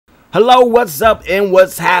Hello, what's up and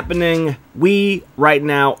what's happening? We right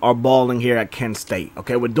now are balling here at Kent State.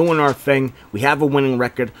 Okay, we're doing our thing. We have a winning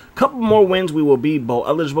record. A couple more wins, we will be bowl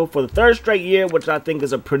eligible for the third straight year, which I think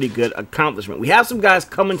is a pretty good accomplishment. We have some guys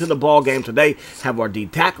coming to the ball game today. Have our D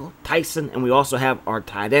tackle, Tyson, and we also have our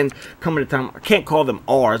tight end coming to time. I can't call them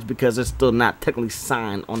ours because they're still not technically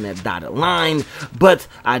signed on that dotted line, but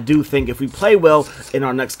I do think if we play well in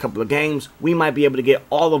our next couple of games, we might be able to get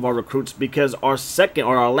all of our recruits because our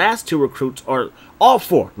last two recruits are all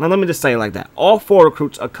four. Now let me just say it like that. All four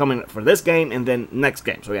recruits are coming for this game and then next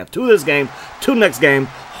game. So we have two this game, two next game.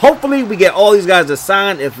 Hopefully we get all these guys to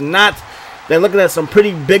sign. If not, they're looking at some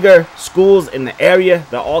pretty bigger schools in the area.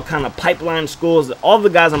 They're all kind of pipeline schools. All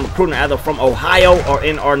the guys I'm recruiting are either from Ohio or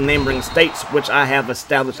in our neighboring states, which I have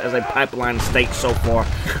established as a pipeline state so far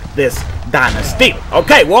this Dynasty.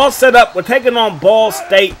 Okay, we're all set up. We're taking on Ball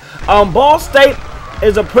State. Ball State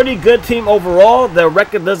is a pretty good team overall. Their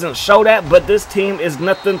record doesn't show that, but this team is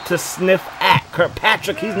nothing to sniff at.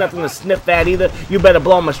 Kirkpatrick, he's nothing to sniff at either. You better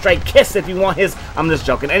blow him a straight kiss if you want his. I'm just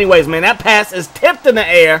joking. Anyways, man, that pass is tipped in the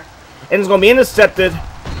air, and it's going to be intercepted,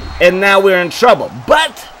 and now we're in trouble.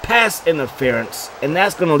 But pass interference, and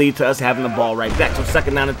that's going to lead to us having the ball right back. So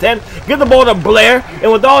second down and 10. Give the ball to Blair,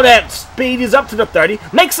 and with all that speed, he's up to the 30.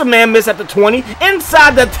 Makes a man miss at the 20.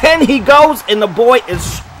 Inside the 10 he goes, and the boy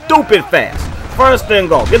is stupid fast. First and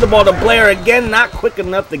goal. Give the ball to Blair again. Not quick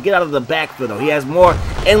enough to get out of the backfield, though. He has more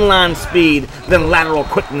inline speed than lateral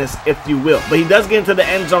quickness, if you will. But he does get into the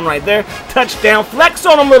end zone right there. Touchdown. Flex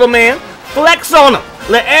on him, little man. Flex on him.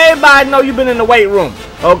 Let everybody know you've been in the weight room.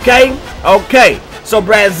 Okay? Okay. So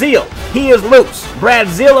Brazil, he is loose.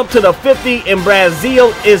 Brazil up to the 50, and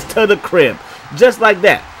Brazil is to the crib. Just like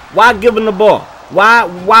that. Why give him the ball?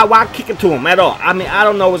 Why kick it to him at all? I mean, I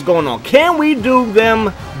don't know what's going on. Can we do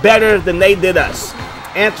them better than they did us?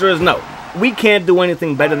 Answer is no. We can't do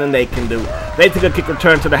anything better than they can do. They took a kick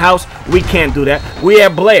return to the house. We can't do that. We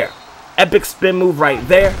have Blair. Epic spin move right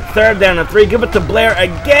there. Third down and 3. Give it to Blair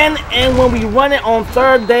again. And when we run it on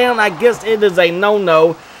third down, I guess it is a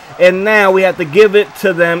no-no. And now we have to give it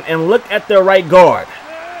to them and look at their right guard.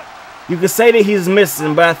 You could say that he's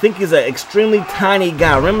missing, but I think he's an extremely tiny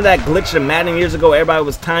guy. Remember that glitch in Madden years ago? Everybody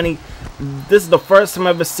was tiny. This is the first time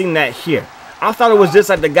I've ever seen that here. I thought it was just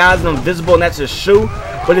like the guy's invisible and that's his shoe.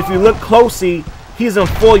 But if you look closely, he's in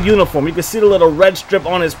full uniform. You can see the little red strip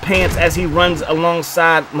on his pants as he runs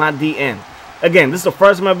alongside my DN. Again, this is the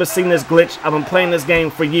first time I've ever seen this glitch. I've been playing this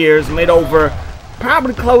game for years. Made over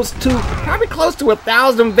probably close to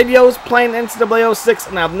 1,000 videos playing NCAA 06,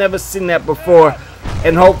 and I've never seen that before.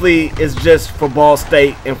 And hopefully it's just for Ball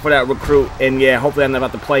State and for that recruit. And yeah, hopefully I never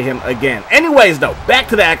have to play him again. Anyways, though, back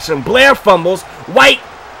to the action. Blair fumbles. White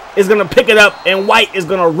is going to pick it up, and White is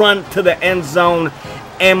going to run to the end zone.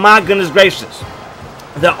 And my goodness gracious,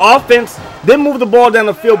 the offense didn't move the ball down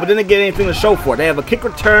the field, but didn't get anything to show for it. They have a kick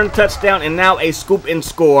return, touchdown, and now a scoop and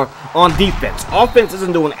score on defense. Offense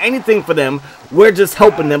isn't doing anything for them. We're just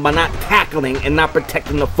helping them by not tackling and not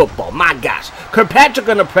protecting the football. My gosh. Kirkpatrick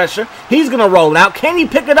under pressure. He's going to roll out. Can he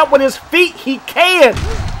pick it up with his feet? He can.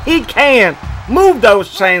 He can. Move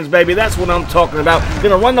those chains, baby. That's what I'm talking about.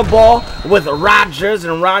 Gonna run the ball with Rodgers,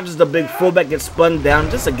 and Rodgers, the big fullback, gets spun down.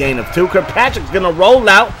 Just a gain of 2. Kirkpatrick's gonna roll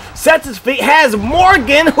out, sets his feet, has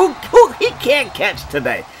Morgan, who he can't catch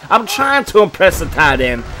today. I'm trying to impress the tight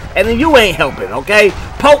end, and you ain't helping, okay?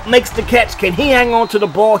 Pope makes the catch. Can he hang on to the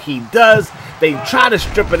ball? He does. They try to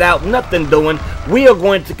strip it out. Nothing doing. We are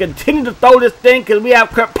going to continue to throw this thing because we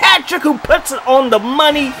have Kirkpatrick who puts it on the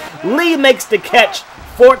money. Lee makes the catch.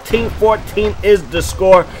 14-14 is the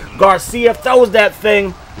score. Garcia throws that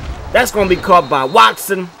thing. That's going to be caught by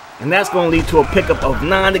Watson, and that's going to lead to a pickup of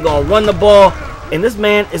 9. They're going to run the ball, and this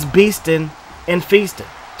man is beasting and feasting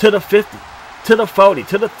to the 50, to the 40,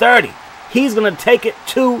 to the 30. He's going to take it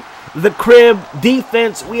to the crib.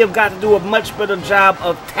 Defense, we have got to do a much better job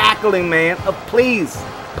of tackling, man. Please,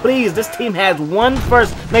 this team has 1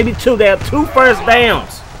 first, maybe 2. They have 2 first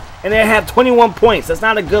downs, and they have 21 points. That's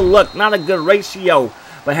not a good look, not a good ratio.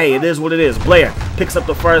 But hey, it is what it is. Blair picks up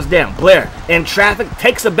the first down. Blair in traffic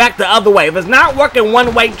takes it back the other way. If it's not working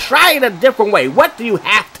one way, try it a different way. What do you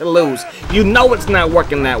have to lose? You know it's not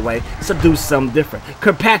working that way, so do something different.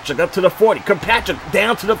 Kirkpatrick up to the 40. Kirkpatrick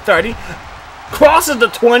down to the 30. Crosses the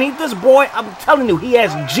 20. This boy, I'm telling you, he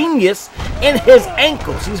has genius in his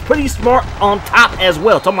ankles. He's pretty smart on top as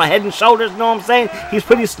well. Talking about head and shoulders, you know what I'm saying? He's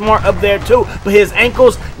pretty smart up there too. But his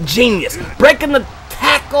ankles, genius. Breaking the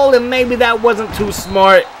tackle, and maybe that wasn't too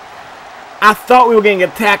smart. I thought we were going to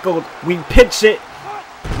get tackled. We pitch it.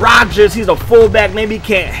 Rogers, he's a fullback. Maybe he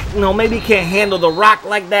can't, maybe he can't handle the rock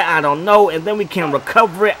like that. I don't know. And then we can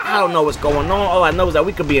recover it. I don't know what's going on. All I know is that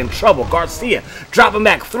we could be in trouble. Garcia dropping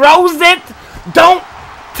back, throws it. Don't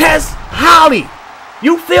test Holly.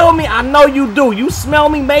 You feel me? I know you do. You smell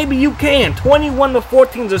me? Maybe you can.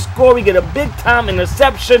 21-14 is the score. We get a big-time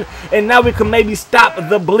interception, and now we can maybe stop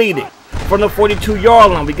the bleeding. From the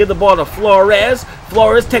 42-yard line, we give the ball to Flores.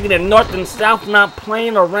 Flores taking it north and south, not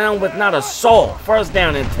playing around with not a soul. First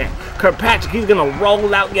down and 10. Kirkpatrick, he's going to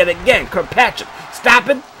roll out yet again. Kirkpatrick,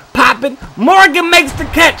 stopping, popping. Morgan makes the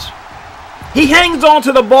catch. He hangs on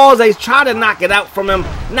to the ball as they try to knock it out from him.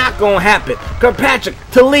 Not going to happen. Kirkpatrick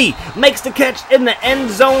to Lee. Makes the catch in the end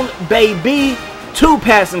zone, baby. 2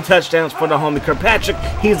 passing touchdowns for the homie Kirkpatrick.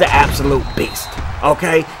 He's an absolute beast.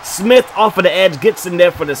 Okay? Smith off of the edge gets in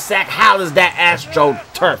there for the sack. How does that Astro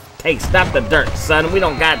turf taste? Stop the dirt, son. We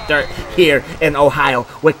don't got dirt here in Ohio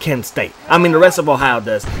with Kent State. I mean, the rest of Ohio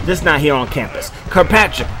does. Just not here on campus.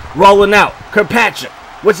 Kirkpatrick rolling out. Kirkpatrick.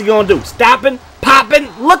 What's he going to do? Stopping? Popping,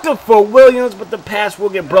 looking for Williams, but the pass will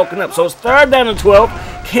get broken up. So it's 3rd down and 12.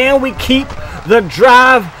 Can we keep the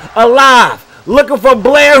drive alive? Looking for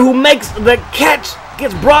Blair, who makes the catch.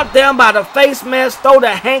 Gets brought down by the face mask. Throw the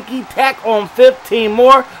hanky, tack on 15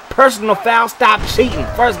 more. Personal foul, stop cheating.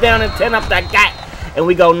 1st down and 10 up that guy. And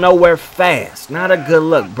we go nowhere fast. Not a good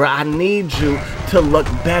look, bro. I need you to look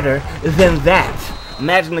better than that.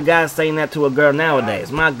 Imagine the guy saying that to a girl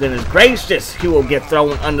nowadays. My goodness gracious, he will get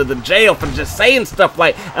thrown under the jail for just saying stuff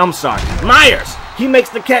like, I'm sorry. Myers, he makes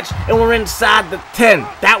the catch, and we're inside the 10.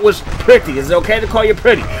 That was pretty. Is it okay to call you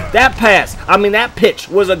pretty? That pass, that pitch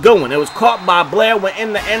was a good one. It was caught by Blair, went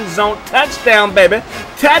in the end zone. Touchdown, baby.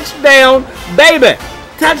 Touchdown, baby.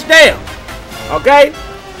 Touchdown. Okay?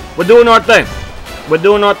 We're doing our thing. We're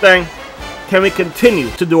doing our thing. Can we continue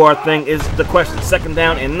to do our thing is the question. 2nd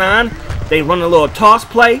down and 9. They run a little toss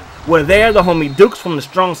play. We're there. The homie Dukes from the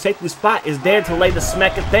strong safety spot is there to lay the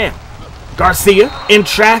smack it down. Garcia, in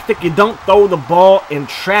traffic, you don't throw the ball in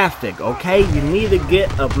traffic, okay? You need to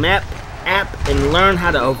get a map app and learn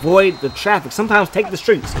how to avoid the traffic. Sometimes take the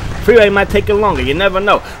streets. Freeway might take it longer. You never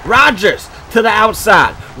know. Rogers to the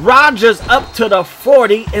outside. Rogers up to the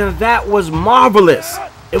 40, and that was marvelous.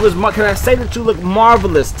 It was. Can I say that you look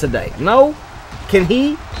marvelous today? No? Can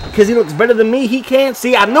he? Because he looks better than me. He can.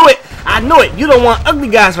 See, I knew it. I knew it. You don't want ugly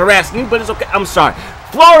guys harassing you, but it's okay. I'm sorry.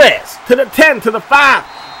 Flores to the 10, to the 5.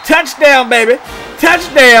 Touchdown, baby.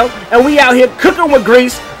 Touchdown. And we out here cooking with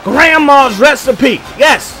grease. Grandma's recipe.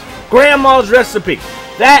 Yes, Grandma's recipe.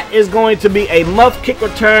 That is going to be a muff kick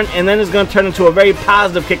return, and then it's going to turn into a very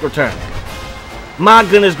positive kick return. My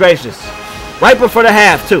goodness gracious. Right before the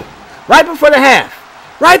half, too. Right before the half.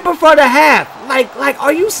 Right before the half. Like,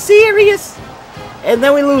 are you serious? And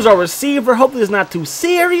then we lose our receiver. Hopefully it's not too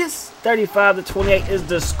serious. 35-28 is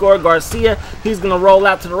the score. Garcia, he's going to roll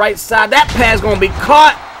out to the right side. That pass is going to be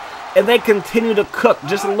caught. And they continue to cook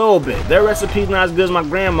just a little bit. Their recipe's not as good as my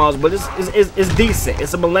grandma's, but it's decent.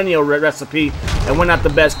 It's a millennial recipe, and we're not the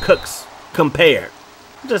best cooks compared.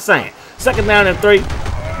 I'm just saying. 2nd down and 3.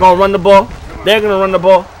 Going to run the ball. They're going to run the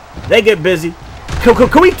ball. They get busy.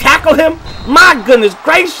 Can we tackle him? My goodness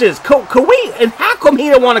gracious. Can we? And how come he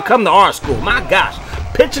didn't want to come to our school? My gosh.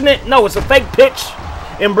 Pitching it? No, it's a fake pitch.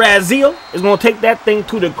 And Brazil is going to take that thing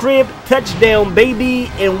to the crib. Touchdown,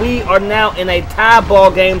 baby. And we are now in a tie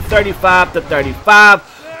ball game, 35-35.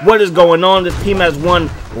 What is going on? This team has won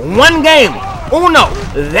 1 game. Uno.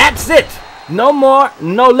 That's it. No more,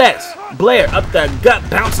 no less. Blair up the gut,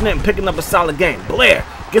 bouncing it and picking up a solid game. Blair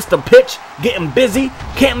gets the pitch, getting busy.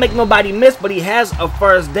 Can't make nobody miss, but he has a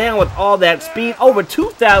 1st down with all that speed. Over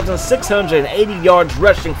 2,680 yards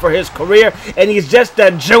rushing for his career, and he's just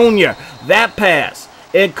a junior. That pass,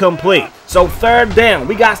 incomplete. So 3rd down.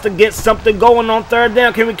 We got to get something going on 3rd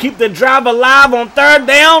down. Can we keep the drive alive on 3rd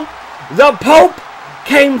down? The Pope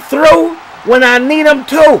came through when I need him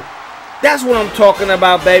to. That's what I'm talking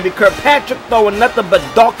about, baby. Kirkpatrick throwing nothing but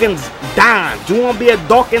Dawkins dimes. You want to be a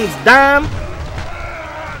Dawkins dime?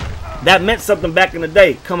 That meant something back in the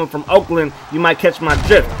day. Coming from Oakland, you might catch my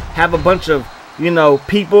drift. Have a bunch of,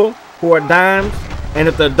 people who are dimes. And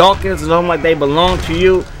if the Dawkins, it's almost like they belong to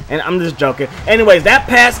you. And I'm just joking. Anyways, that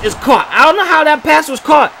pass is caught. I don't know how that pass was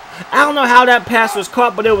caught.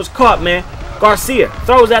 But it was caught, man. Garcia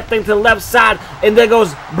throws that thing to the left side. And there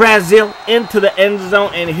goes Brazil into the end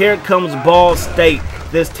zone. And here comes Ball State.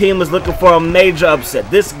 This team is looking for a major upset.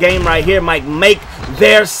 This game right here might make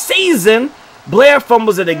their season. Blair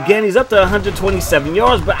fumbles it again. He's up to 127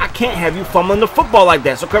 yards, but I can't have you fumbling the football like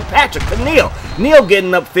that. So Kirkpatrick to Neal. Neal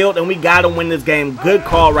getting upfield, and we got to win this game. Good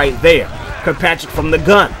call right there. Kirkpatrick from the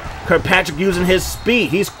gun. Kirkpatrick using his speed.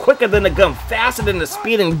 He's quicker than the gun, faster than the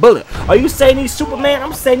speeding bullet. Are you saying he's Superman?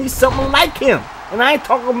 I'm saying he's something like him. And I ain't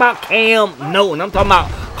talking about Cam Newton. I'm talking about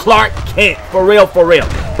Clark Kent. For real, for real.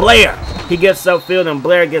 Blair. He gets upfield and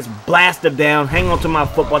Blair gets blasted down. Hang on to my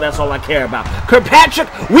football. That's all I care about.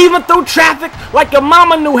 Kirkpatrick weaving through traffic like your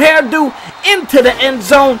mama new hairdo into the end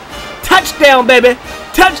zone. Touchdown, baby.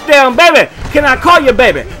 Touchdown, baby. Can I call you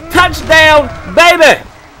baby? Touchdown, baby.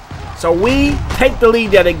 So we take the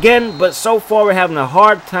lead yet again, but so far we're having a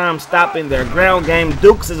hard time stopping their ground game.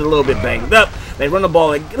 Dukes is a little bit banged up. They run the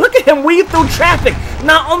ball. Look at him weave through traffic.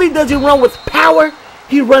 Not only does he run with power,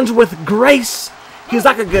 he runs with grace. He's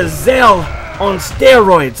like a gazelle on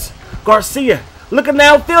steroids. Garcia, looking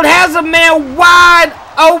downfield, has a man wide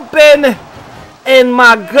open. And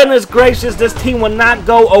my goodness gracious, this team will not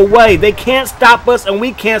go away. They can't stop us, and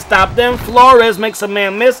we can't stop them. Flores makes a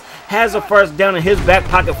man miss, has a first down in his back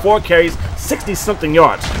pocket, 4 carries, 60-something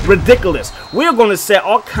yards. Ridiculous. We're going to set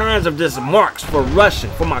all kinds of just marks for rushing,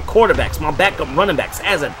 for my quarterbacks, my backup running backs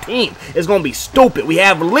as a team. It's going to be stupid. We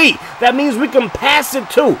have Lee. That means we can pass it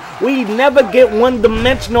too. We never get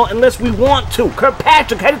one-dimensional unless we want to.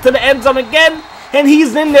 Kirkpatrick headed to the end zone again, and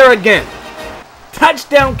he's in there again.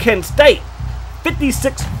 Touchdown, Kent State.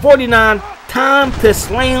 56-49, time to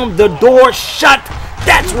slam the door shut.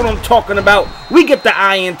 That's what I'm talking about. We get the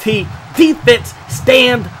INT. Defense,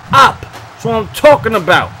 stand up. That's what I'm talking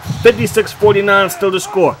about. 56-49, still the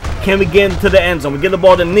score. Can we get into the end zone? We get the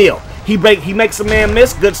ball to Neal. He makes a man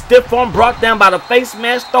miss. Good stiff arm, brought down by the face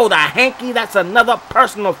mask. Throw the hanky. That's another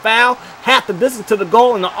personal foul. Half the distance to the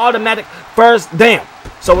goal and the automatic first down.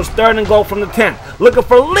 So it's 3rd and goal from the 10. Looking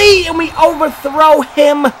for Lee, and we overthrow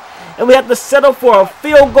him. And we have to settle for a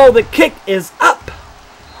field goal. The kick is up.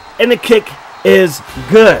 And the kick is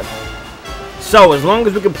good. So as long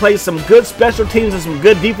as we can play some good special teams and some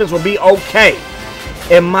good defense, we'll be okay.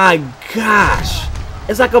 And my gosh,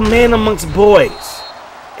 it's like a man amongst boys.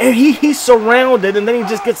 And he's surrounded, and then he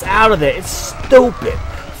just gets out of there. It's stupid.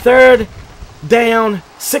 3rd down,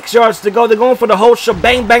 6 yards to go. They're going for the whole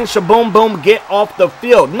shebang, bang, shaboom, boom, get off the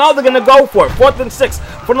field. No, they're going to go for it. 4th and 6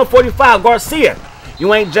 from the 45. Garcia.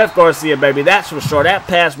 You ain't Jeff Garcia, baby. That's for sure. That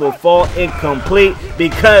pass will fall incomplete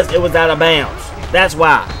because it was out of bounds. That's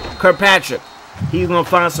why. Kirkpatrick, he's going to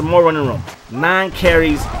find some more running room. 9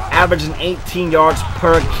 carries, averaging 18 yards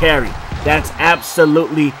per carry. That's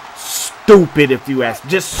absolutely stupid, if you ask.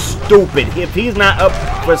 Just stupid. If he's not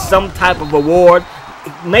up for some type of award,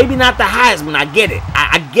 maybe not the Heisman. I get it.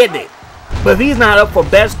 I get it. But if he's not up for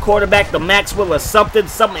best quarterback, the Maxwell or something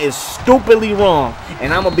is stupidly wrong.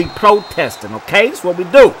 And I'm going to be protesting, okay? That's what we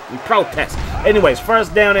do. We protest. Anyways,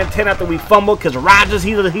 1st down and 10 after we fumble because Rodgers,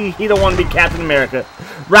 he don't want to be Captain America.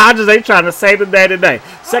 Rodgers ain't trying to save the day today.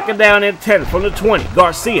 2nd down and 10 from the 20.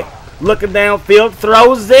 Garcia looking downfield,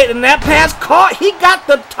 throws it, and that pass caught. He got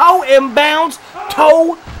the toe inbounds.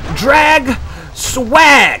 Toe drag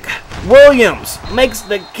swag. Williams makes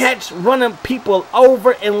the catch, running people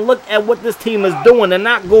over, and look at what this team is doing. They're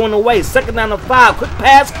not going away. 2nd down and 5. Quick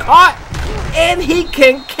pass caught, and he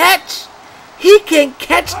can catch. He can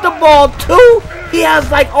catch the ball too. He has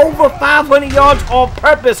like over 500 yards on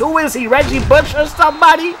purpose. Who is he? Reggie Bush or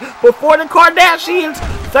somebody? Before the Kardashians.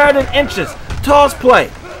 3rd and inches. Toss play.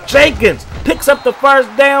 Jenkins picks up the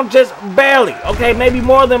 1st down just barely. Okay, maybe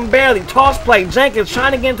more than barely. Toss play. Jenkins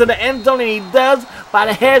trying to get into the end zone, and he does by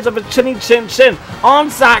the hairs of a chinny chin chin.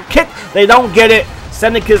 Onside kick. They don't get it.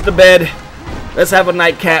 Send the kids to bed. Let's have a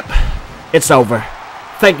nightcap. It's over.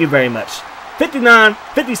 Thank you very much.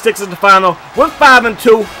 59-56 is the final. We're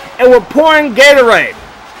 5-2, and we're pouring Gatorade.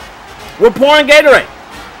 We're pouring Gatorade.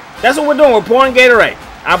 That's what we're doing. We're pouring Gatorade.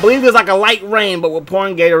 I believe there's like a light rain, but we're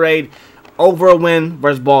pouring Gatorade over a win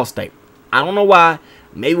versus Ball State. I don't know why.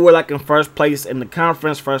 Maybe we're like in 1st place in the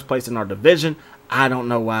conference, 1st place in our division. I don't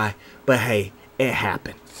know why, but hey, it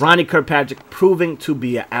happened. Ronnie Kirkpatrick proving to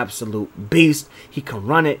be an absolute beast. He can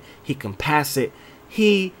run it. He can pass it.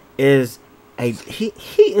 He is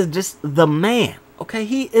just the man. Okay,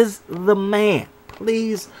 he is the man.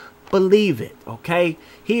 Please believe it. Okay,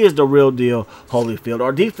 he is the real deal. Holyfield.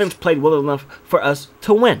 Our defense played well enough for us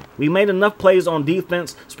to win. We made enough plays on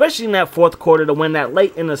defense, especially in that 4th quarter, to win that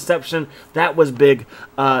late interception. That was big.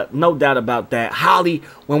 No doubt about that. Holly,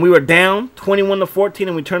 when we were down 21-14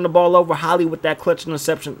 and we turned the ball over, Holly with that clutch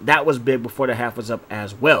interception, that was big before the half was up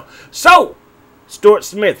as well. So Stuart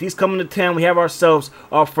Smith, he's coming to town. We have ourselves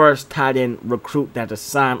our first tight end recruit that is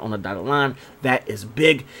signed on the dotted line. That is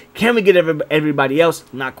big. Can we get everybody else?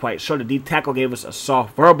 Not quite sure. The D-tackle gave us a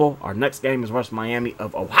soft verbal. Our next game is versus Miami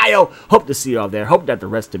of Ohio. Hope to see you all there. Hope that the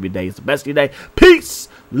rest of your day is the best of your day. Peace,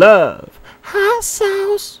 love, hot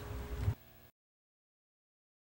sauce.